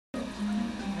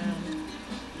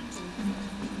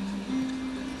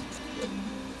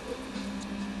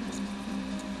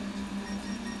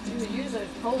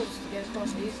those poles to get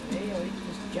across easily, or you can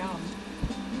just jump.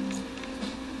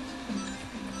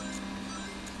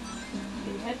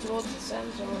 You can head towards the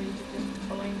centre, or you can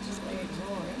just blatantly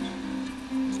ignore it.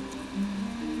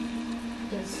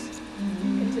 Because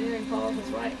continuing path is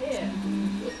right here.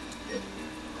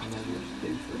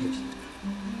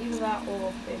 Either that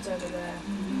or it's over there.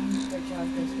 Which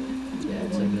I've just... Yeah,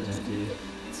 it's over there too.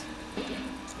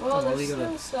 Well, Oh, there's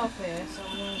still stuff here, so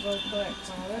I'm going to go collect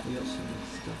some of it. We got some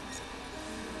stuff.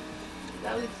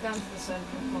 That leads down to the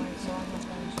central point, so I'm not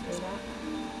going to do that.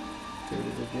 Where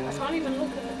did it I go? can't even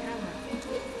look at the camera.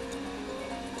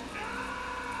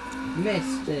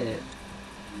 Missed it!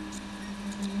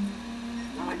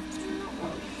 No, I do not Oh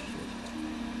want shit.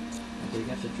 Okay, you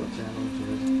have to drop down onto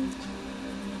it.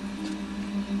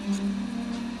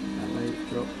 That way,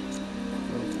 drop.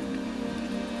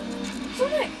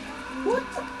 Sonic! What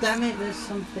the? Damn it, there's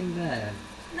something there.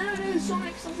 No,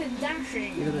 Sonic started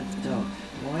dashing. You gotta duck.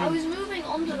 Why? I was moving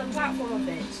onto the platform a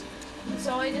bit,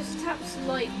 so I just tapped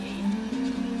slightly.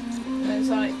 And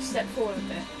so I stepped forward a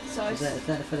bit. So I Is that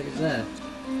the feeling it's there?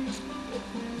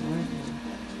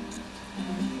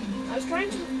 was trying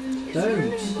to... It's Don't!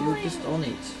 really You're annoying. just on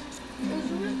it.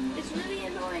 It's really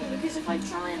annoying because if I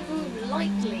try and move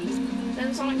lightly,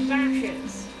 then Sonic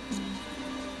dashes.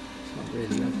 It's not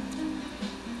really good.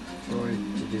 Try to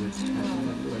do it.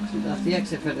 That's the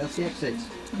exit, Fred. That's the exit.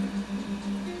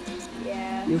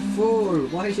 Yeah. You fool!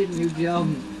 Why didn't you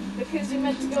jump? Because you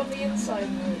meant to go on the inside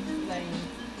lane.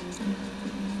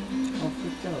 Oh,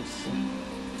 for God's sake.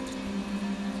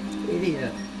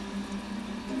 Idiot.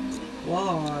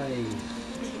 Why?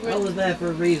 That was there for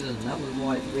a reason. That was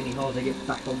why it's really hard to get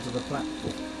back onto the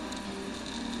platform.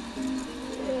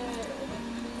 Yeah.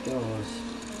 God.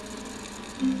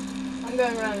 I'm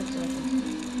going around in circles.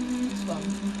 It's fun.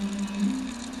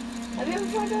 Have you ever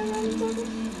tried going around in circles?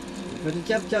 But the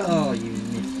jump. Oh, you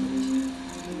missed it.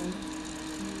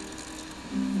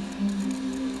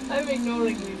 I'm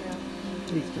ignoring you now.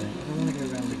 Please don't. I don't want to go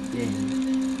around again.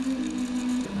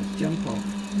 But let's jump off.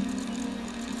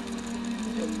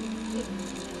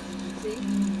 See?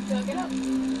 Can't get up.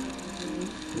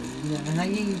 No,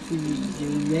 hanging to you,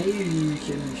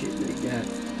 some shit like that.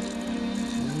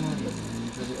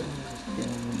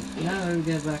 No,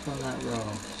 get back on that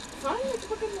raft. Fine, let's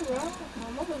look at the raft.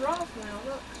 I'm on the raft now,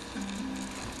 look.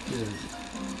 Good.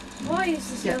 Why is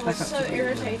this Get level back up so to the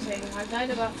irritating? I've died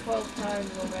about 12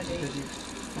 times already. Because you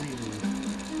failed.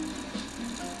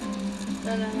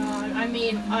 No. I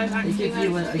mean, I've actually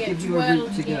managed to get 12 a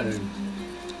route to go.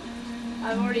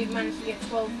 I've already managed to get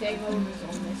 12 game overs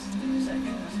on this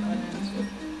section. That's what I know.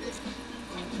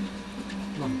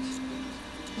 Right.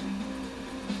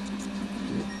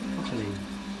 Do it properly.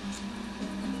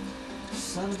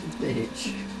 Son of a bitch.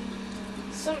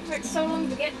 So it takes so long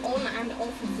to get on and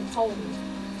off of the pole.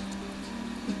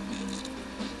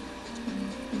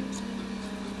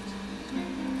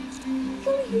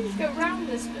 Surely you just go round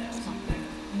this bit or something.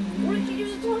 Why did you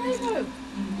use a tornado?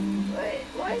 Wait,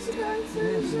 why is it going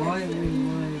through? Yes, this why? section?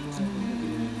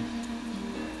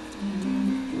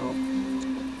 Drop.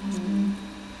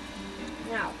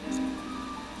 Now,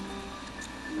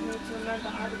 I need to remember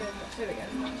how to go across. Here we go.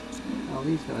 Oh,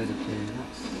 these guys up here,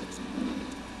 that's...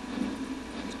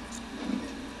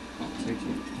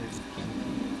 Totally funky.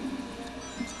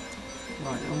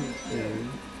 Right, on we go.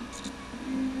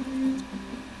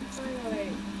 Finally.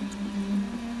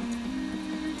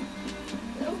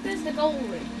 Oh, there's the goal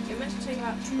ring. It meant to take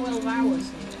about 12 hours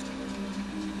here.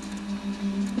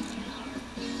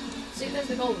 See, there's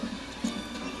the goal ring.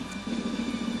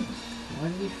 Why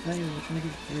did he fail? We're trying to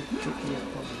get through it quickly as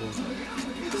possible.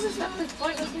 Because this level is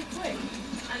pointlessly quick.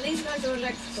 And these guys are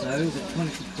electrical. So, they're trying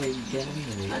to quickly get I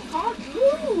anyway. can't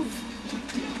move!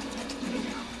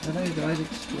 Are those guys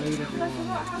explode I forgot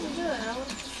everyone? how to do it, and I want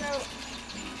to show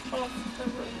off the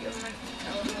route you're meant to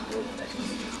go on the route that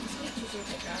teaches you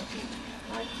to go.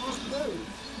 I can't move.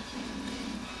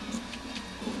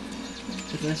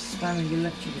 Because they're spamming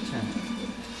electric attack.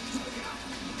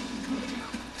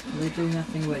 They do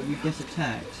nothing where you get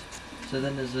attacked. So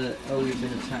then there's a, oh, you've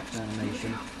been attacked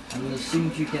animation. And then as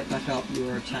soon as you get back up, you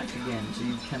are attacked again, so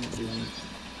you cannot do anything.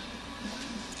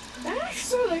 Dash,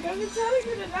 Sonic! I've been telling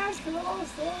you to dash for the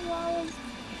last 12 hours.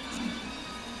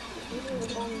 This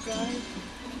is a long drive.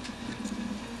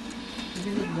 Look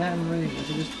at the damn ring, I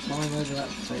can just climb over that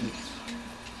fence.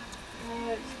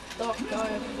 It's Dark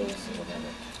Gaia Force or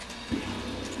whatever.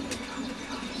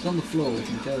 It's on the floor, we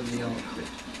can go over the arc bit.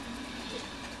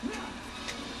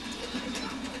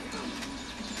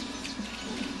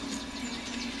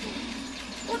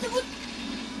 What?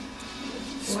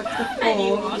 What the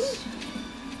anyone? balls?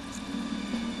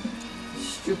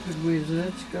 stupid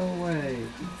wizards, go away.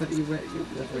 But you're ring,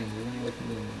 you're running away from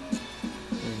the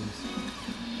rings.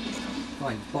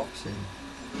 Fine, boxing.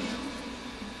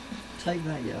 Take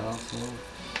that, you arsehole.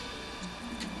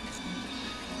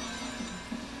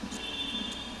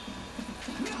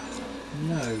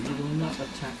 No, you will not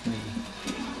attack me.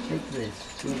 Take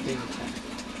this, you're being attacked.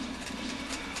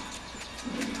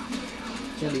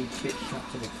 Jelly bitch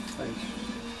shot to the face.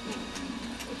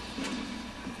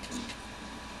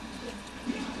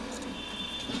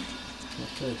 Got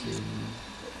 13.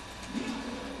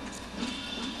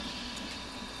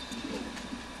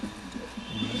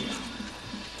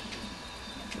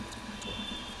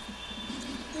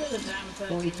 There's a damn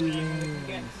 13 ring we can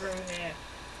get through here.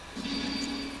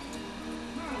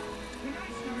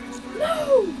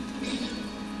 No!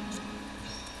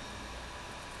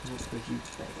 That's because you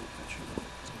failed, Petra.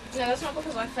 No, that's not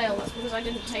because I failed, that's because I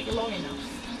didn't take long enough.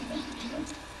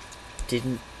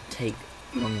 Didn't take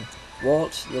long.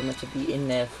 What? You're meant to be in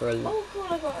there for a long. Oh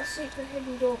god, I got a secret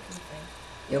hidden door key thing.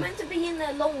 You're Yep. meant to be in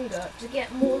there longer to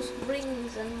get more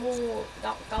rings and more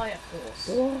Gaia Force.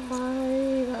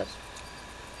 Why? That's.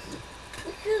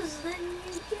 Because then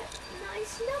you get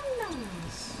nice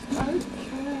num-nums. Okay.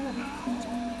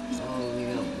 Oh, we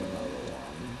got another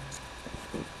one.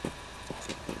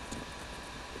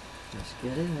 Let's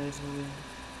get it over with.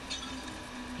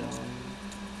 Done.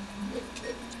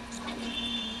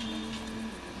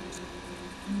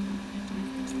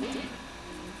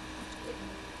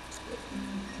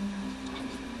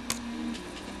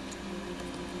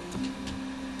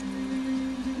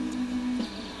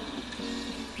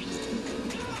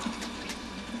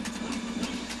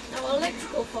 Now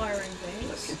electrical firing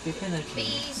things, If you're gonna do,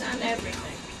 bees and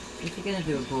everything. if you're gonna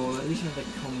do a brawl, at least have the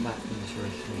combat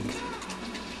interesting.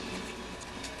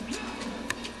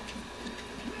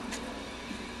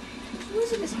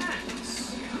 Who's in his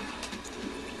hacks?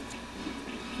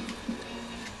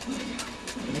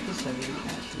 Make it so that he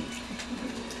actually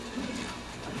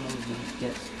technology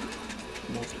gets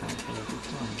more powerful every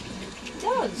time. It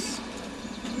does.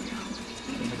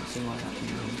 It doesn't seem like that to me.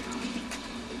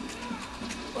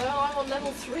 Well, I'm on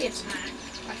level 3 attack.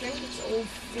 I think it's all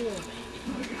 4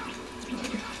 maybe.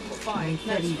 Or I mean, 5.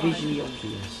 No, fairly it's 5. visually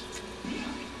obvious.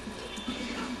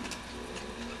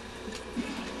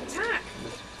 Attack!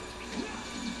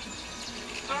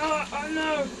 Oh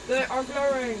no! They are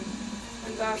glowing!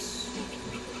 And that's...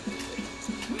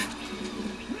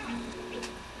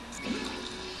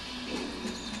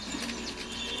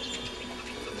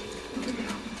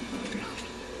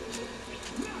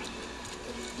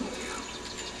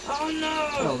 Oh no!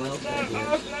 Oh, well, They there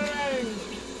are it is. glowing!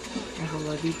 I thought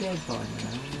they'd be dead by now.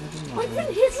 Never I've mind.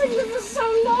 been hitting them for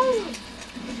so long!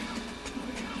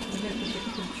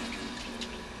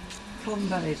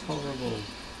 Combat is horrible.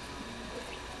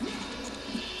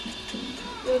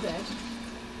 You're dead.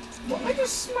 What? I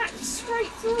just smacked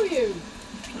straight through you!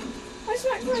 I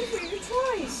smacked right through you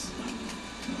twice!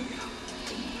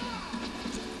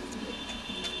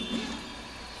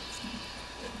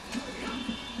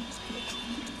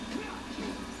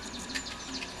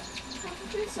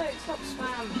 For goodness sake, stop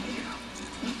spamming.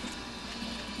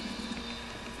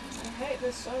 I hate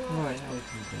this so much. Right, now we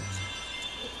can go.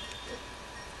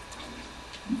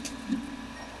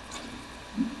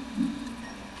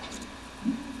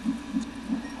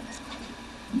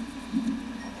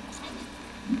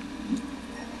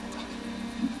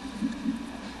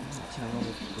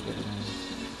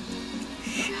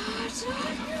 Shut up,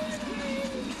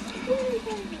 you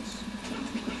things!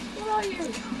 What are you?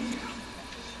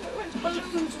 What went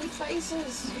balloons with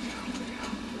faces?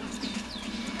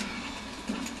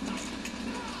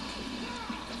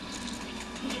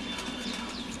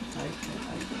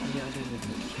 Yeah, I don't even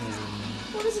care.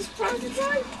 What is this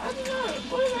prototype? I don't know.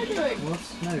 What am I doing? What?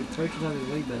 No, prototype is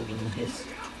way better than this.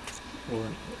 Or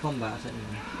combat,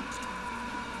 anyway.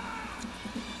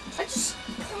 I just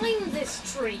climbed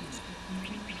this tree.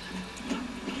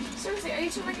 Seriously, are you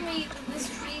telling me that this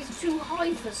tree is too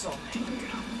high for Sonic?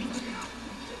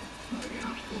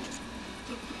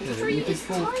 The tree You could is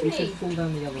fall. tiny. You could fall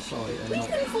down the other side and We not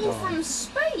can fall die. from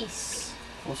space.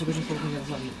 Also, we can fall from the other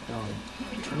side and not die.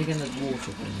 And again, there's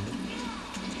water thing.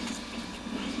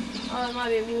 Oh, it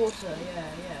might be water.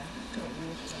 Yeah. Got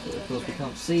water. Of course, we Okay.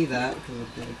 can't see that because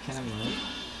of the camera.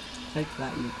 Take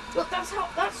that, you. Look, that's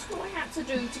what I had to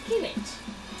do to kill it.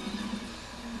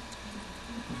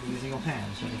 Using your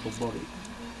hands, not your full body.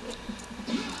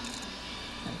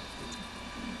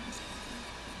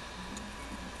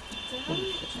 Damn,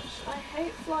 I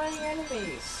hate flying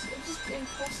enemies. It's just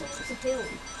impossible to kill.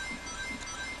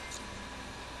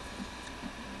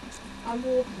 I'm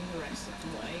walking the rest of the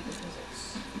way because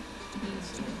it's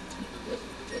easy.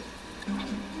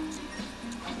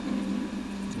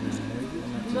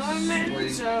 No, you're meant to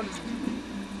Momentum!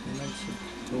 You're meant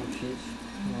to bullshit.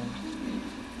 Come on.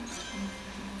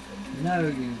 No,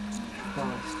 you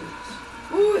bastards.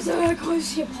 Oh, is that a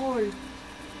close your pole?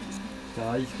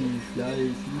 Guys, please fly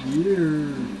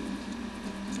here.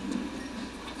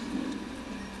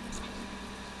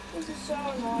 This is so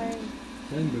annoying.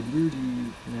 Send the Rudy.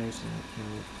 No, it's not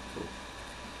killed.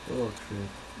 Oh,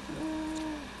 trip.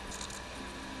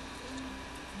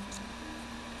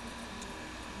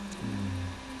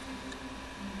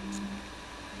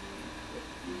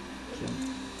 Jump.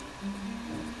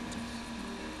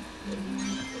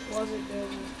 Was it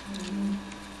good?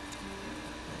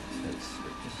 Let's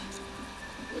just.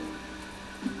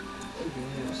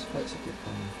 Yeah, spikes a good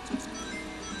one.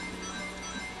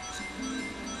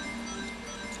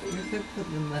 You could put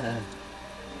them there.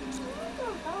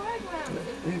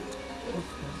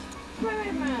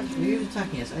 Eggman! Who's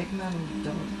attacking us? Eggman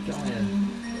or Giant?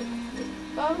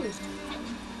 Both!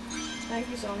 Thank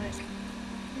you, Sonic.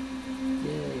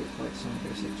 Yay, it's like Sonic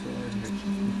 06 all over again.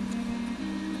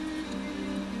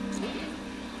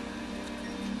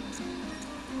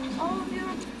 Oh,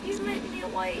 you've made me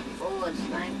way forwards,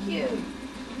 thank you.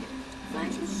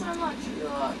 Thank you so much.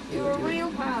 You're a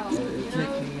real pal. You're You know?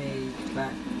 taking me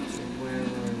back to where I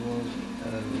was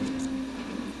earlier.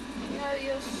 You know,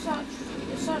 you're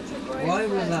such a great Why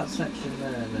friend. was that section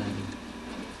there then?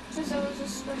 Because there was a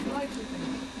special item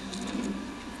thing.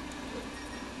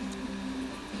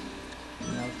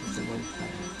 Now it's just a way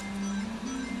back.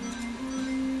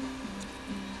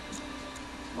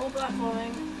 More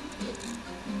platforming.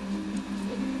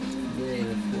 Yay,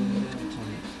 the falling down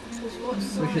time. Because what We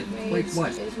Sonic should, needs wait, what?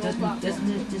 is more Doesn't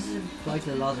platforming. this apply to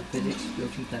the laws of physics,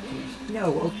 floating platforms? No,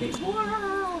 okay.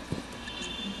 Wow!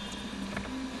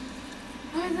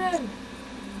 Hi then!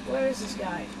 Where is this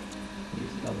guy?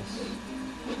 He's above us.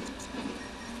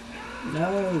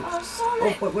 No! Oh,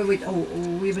 Sonic! Oh, wait, oh,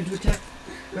 we're meant to attack.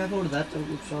 Grab hold of that.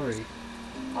 Oh, sorry.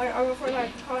 I'm afraid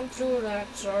I can't do that,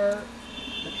 sir.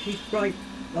 He's right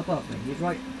above me. He's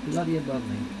right bloody above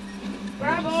me.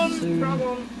 Grab on! Soon, Grab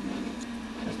on!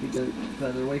 as we go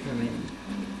further away from him,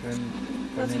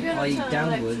 That's him, gonna i.e. turn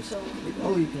downwards. electrical.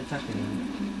 Oh, you can attack him now.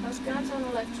 That's gonna turn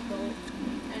electrical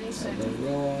any At the second.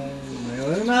 wrong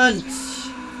moment.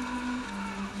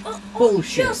 Oh,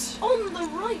 Bullshit. Just on the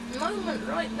right moment,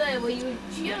 right there, where you were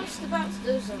just about to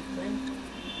do something.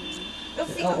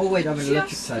 Oh, wait, I'm an electric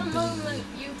Just type. the moment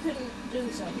you couldn't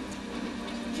do something.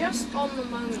 Just on the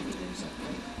moment you do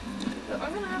something. But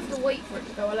I'm gonna have to wait for it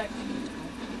to go electrical now,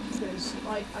 because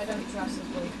I don't trust this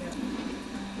bullshit.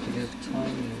 Because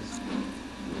time is.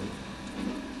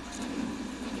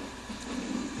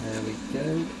 There we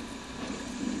go.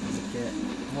 Get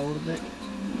hold of it.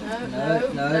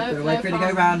 No, we're wait for it to go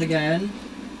can't. round again.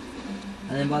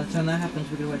 And then by the time that happens,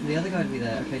 we're gonna wait for the other guy to be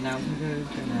there. Okay, now it's gonna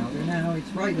go now, it's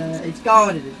right there. It's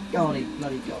gone, it's bloody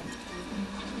gone.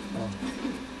 Oh.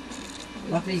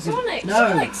 Luckily you can... Sonic!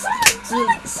 No!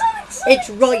 Sonic! It's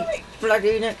right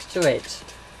bloody next to it.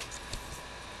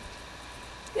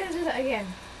 I'm gonna do that again.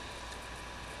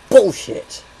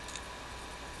 Bullshit.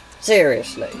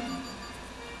 Seriously.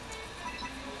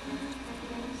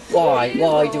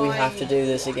 Why do we have to do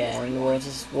this again?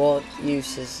 What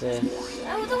use is this?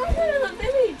 I don't want to go to the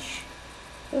village.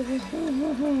 I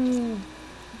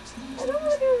don't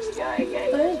want to go to the guy again.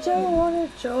 I don't want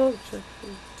to talk to you.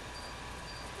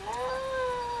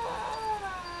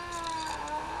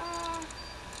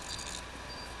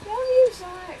 Damn you,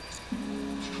 Sonic.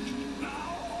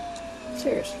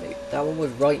 Seriously, that one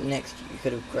was right next to you. You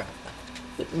could have grabbed that.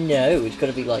 But no, it's got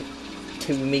to be like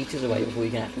 2 meters away before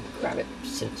you can actually grab it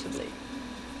sensibly.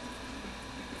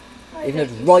 Even though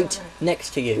it's right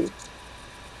next to you.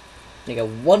 You go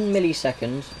 1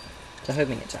 millisecond to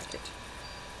homing attack it.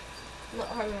 Not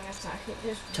homing attack, it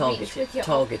just Target reach it. with your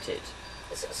Target it.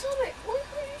 Sonic, why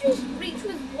can't you just reach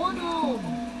with one arm?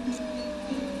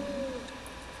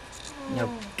 Now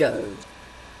go.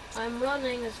 I'm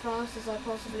running as fast as I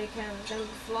possibly can. There's going to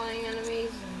be flying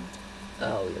enemies and...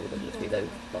 Oh, you're going to be those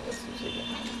bastards again.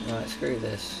 Right, screw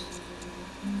this.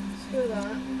 Screw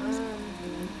that.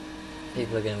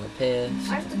 People are going to appear.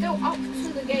 I have to go up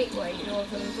to the gateway in order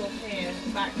for them to appear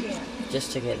back here.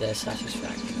 Just to get their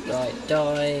satisfaction. Right,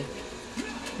 die.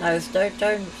 No,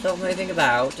 don't stop moving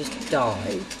about. Just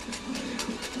die.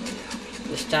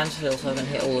 Just stand still so I can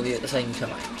hit all of you at the same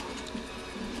time.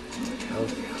 I'll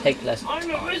take less. I'm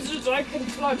a wizard, I can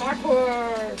fly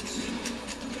backwards!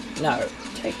 No,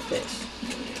 take this.